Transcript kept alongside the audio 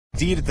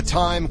indeed at the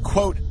time,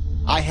 quote,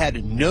 I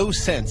had no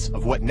sense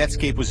of what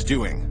Netscape was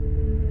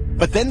doing.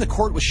 But then the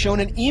court was shown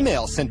an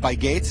email sent by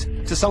Gates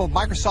to some of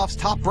Microsoft's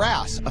top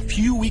brass a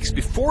few weeks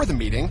before the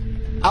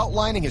meeting,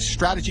 outlining his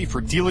strategy for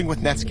dealing with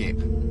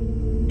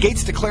Netscape.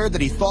 Gates declared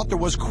that he thought there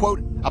was,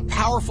 quote, a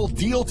powerful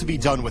deal to be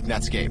done with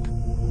Netscape,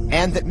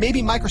 and that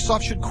maybe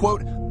Microsoft should,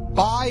 quote,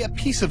 buy a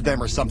piece of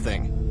them or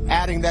something,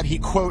 adding that he,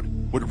 quote,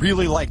 would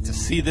really like to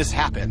see this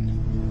happen.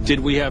 Did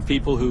we have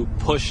people who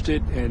pushed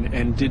it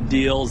and did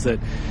deals that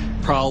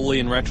probably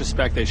in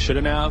retrospect they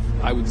shouldn't have?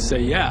 I would say,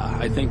 yeah,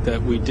 I think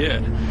that we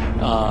did.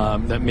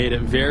 That made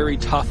it very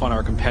tough on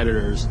our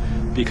competitors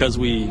because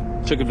we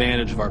took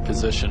advantage of our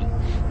position.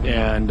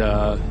 And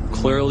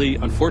clearly,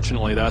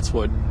 unfortunately, that's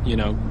what,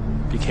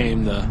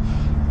 became the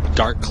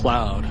dark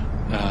cloud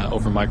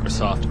over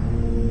Microsoft.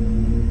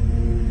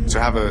 To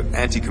have an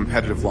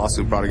anti-competitive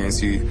lawsuit brought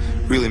against you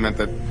really meant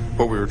that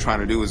what we were trying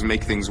to do was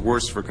make things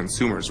worse for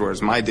consumers,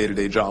 whereas my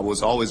day-to-day job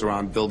was always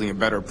around building a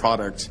better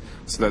product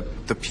so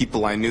that the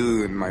people I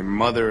knew and my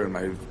mother and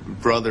my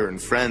brother and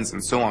friends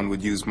and so on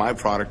would use my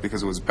product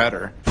because it was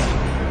better.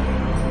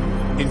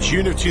 In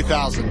June of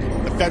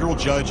 2000, the federal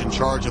judge in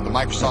charge of the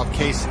Microsoft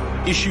case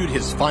issued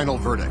his final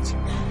verdict.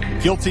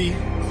 Guilty,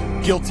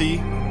 guilty,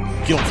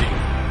 guilty.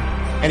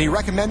 And he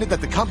recommended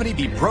that the company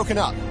be broken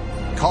up,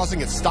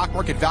 causing its stock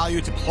market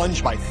value to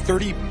plunge by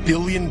 $30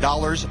 billion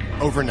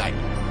overnight.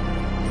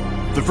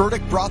 The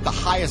verdict brought the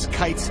highest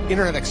kites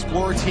Internet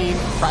Explorer team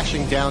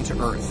crashing down to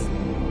earth.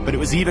 But it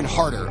was even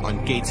harder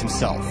on Gates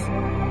himself.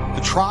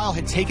 The trial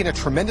had taken a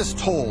tremendous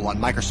toll on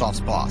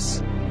Microsoft's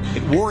boss.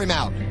 It wore him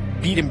out,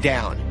 beat him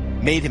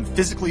down, made him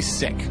physically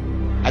sick.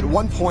 At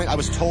one point, I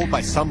was told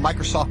by some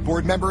Microsoft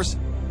board members,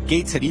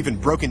 Gates had even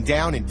broken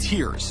down in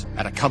tears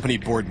at a company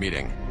board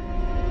meeting.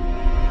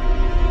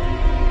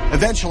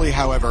 Eventually,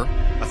 however,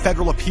 a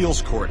federal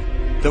appeals court,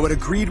 though it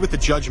agreed with the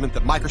judgment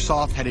that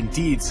Microsoft had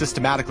indeed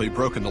systematically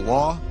broken the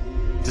law,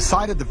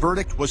 decided the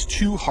verdict was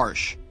too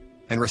harsh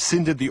and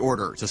rescinded the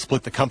order to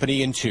split the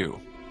company in two.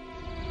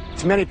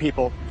 To many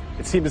people,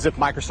 it seemed as if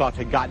Microsoft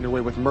had gotten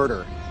away with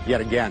murder yet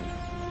again.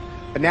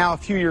 But now, a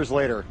few years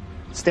later,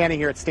 standing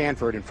here at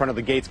Stanford in front of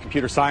the Gates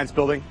Computer Science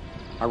Building,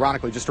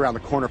 ironically just around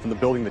the corner from the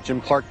building that Jim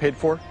Clark paid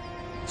for,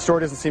 the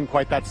story doesn't seem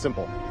quite that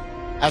simple.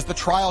 As the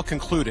trial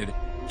concluded,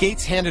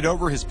 Gates handed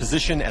over his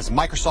position as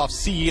Microsoft's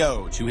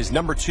CEO to his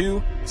number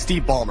two,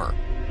 Steve Ballmer.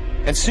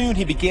 And soon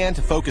he began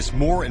to focus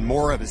more and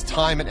more of his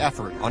time and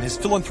effort on his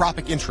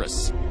philanthropic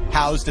interests,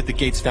 housed at the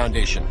Gates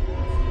Foundation.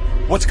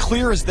 What's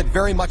clear is that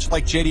very much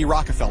like J.D.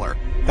 Rockefeller,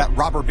 that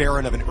robber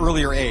baron of an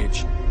earlier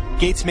age,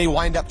 Gates may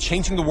wind up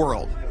changing the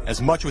world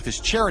as much with his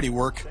charity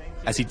work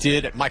as he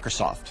did at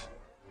Microsoft.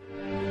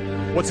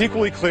 What's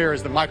equally clear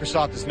is that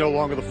Microsoft is no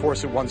longer the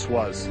force it once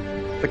was.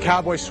 The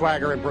cowboy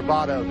swagger and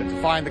bravado that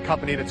defined the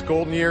company in its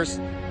golden years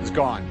is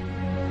gone.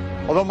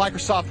 Although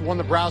Microsoft won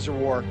the browser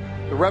war,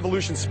 the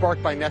revolution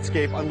sparked by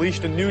Netscape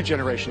unleashed a new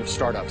generation of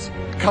startups,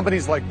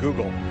 companies like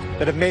Google,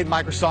 that have made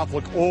Microsoft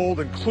look old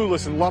and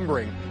clueless and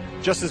lumbering,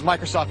 just as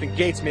Microsoft and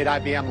Gates made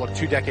IBM look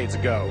 2 decades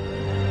ago.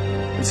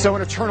 And so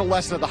an eternal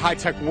lesson of the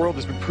high-tech world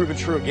has been proven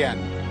true again.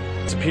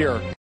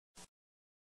 Disappear.